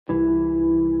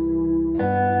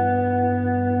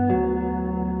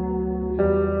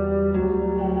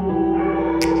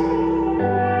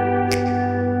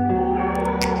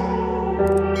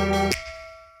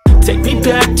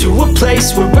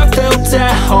place where I felt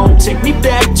at home. Take me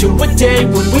back to a day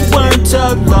when we weren't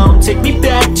alone. Take me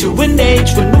back to an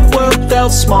age when the world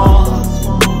felt small,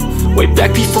 way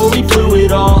back before we blew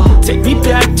it all. Take me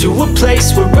back to a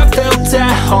place where I felt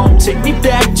at home. Take me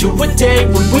back to a day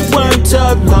when we weren't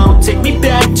alone. Take me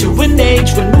back to an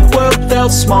age when the world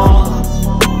felt small,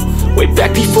 way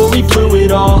back before we blew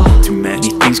it all. Too many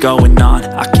things going on,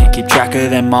 I can't keep track of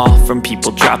them all. From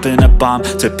people dropping a bomb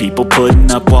to people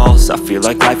putting up walls. I feel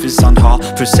like life is on hold,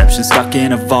 perception stuck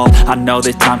in a vault. I know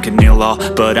that time can heal all,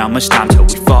 but how much time till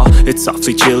we fall? It's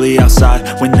awfully chilly outside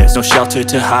when there's no shelter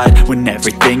to hide. When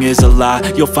everything is a lie,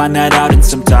 you'll find that out in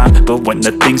some time. But when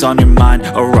the things on your mind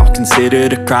are all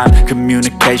considered a crime,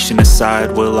 communication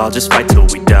aside, we'll all just fight till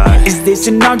we die. Is this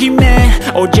an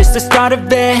argument or just the start of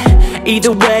it?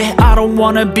 Either way, I don't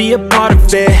wanna be a part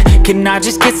of it. Can I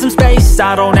just get some space?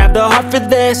 I don't have the heart for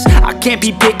this. I can't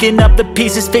be picking up the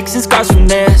pieces, fixing scars from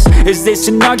this. Is this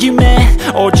an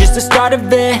argument or just the start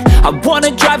of it? I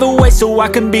wanna drive away so I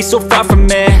can be so far from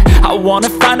it. I wanna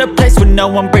find a place where no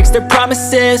one breaks their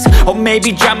promises, or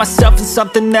maybe drown myself in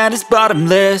something that is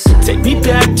bottomless. Take me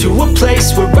back to a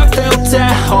place where I felt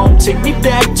at home. Take me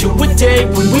back to a day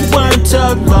when we weren't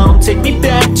alone. Take me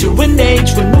back to an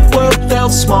age when the world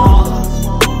felt small,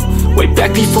 way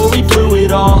back before we blew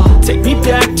it all. Take me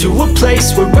back to a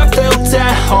place where I felt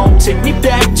at home. Take me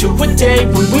back to a day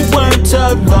when we weren't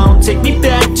alone. Take me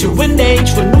back to an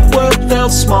age when the world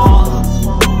felt small,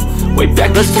 way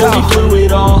back before we blew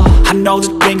it all. I know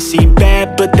that things seem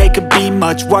bad, but they could be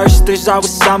much worse. There's always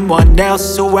someone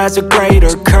else who has a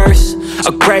greater curse,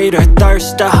 a greater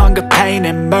thirst, a hunger, pain,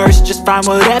 and mercy. Just find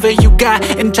whatever you got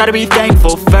and try to be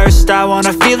thankful first. I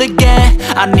wanna feel again,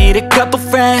 I need a couple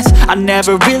friends. I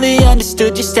never really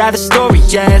understood just how the story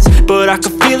ends, but I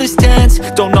can feel it's tense,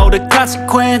 don't know the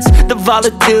consequence. The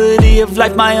volatility of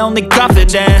life, my only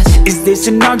confidence. Is this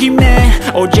an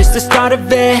argument or just the start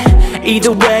of it?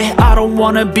 Either way, I don't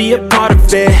wanna be a part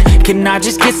of it. Can I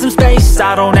just get some space?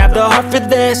 I don't have the heart for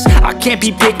this. I can't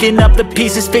be picking up the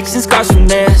pieces, fixing scars from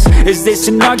this. Is this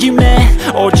an argument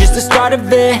or just the start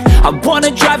of it? I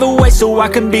wanna drive away so I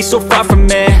can be so far from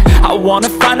it. I wanna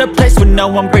find a place where no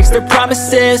one breaks their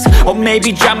promises, or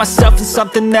maybe drown myself in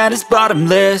something that is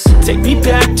bottomless. Take me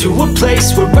back to a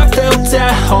place where I felt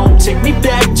at home. Take me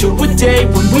back to a day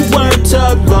when we weren't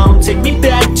alone. Take me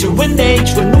back to an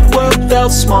age when the world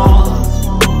felt small,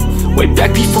 way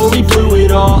back before we blew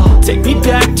it all. Take me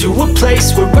back to a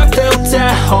place where I felt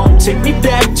at home. Take me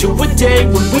back to a day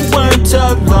when we weren't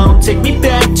alone. Take me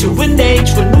back to an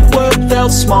age when the world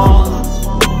felt small,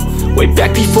 way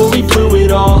back before we blew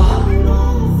it all.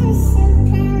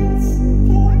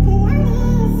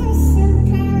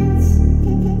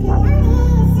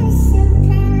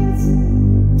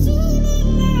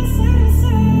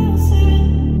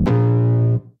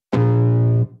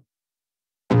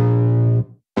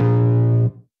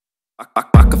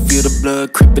 I can feel the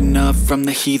blood creeping up from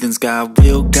the heathens. Got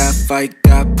will, got fight,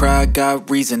 got pride, got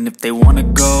reason. If they wanna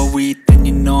go eat, then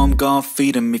you know I'm gon'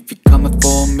 feed them. If you're coming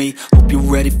for me, hope you're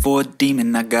ready for a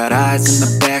demon. I got eyes in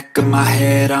the back of my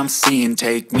head, I'm seeing.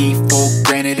 Take me for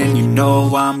granted and you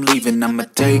know I'm leaving. I'ma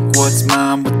take what's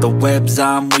mine with the webs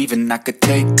I'm weaving. I could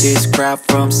take this crowd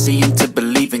from seeing to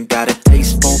believing. Got a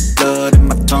taste for blood and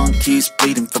my tongue keeps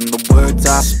bleeding from the words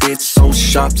I spit. So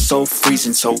sharp, so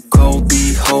freezing, so cold.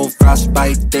 Behold,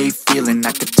 frostbite they feeling.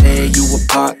 I could tear you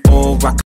apart or I could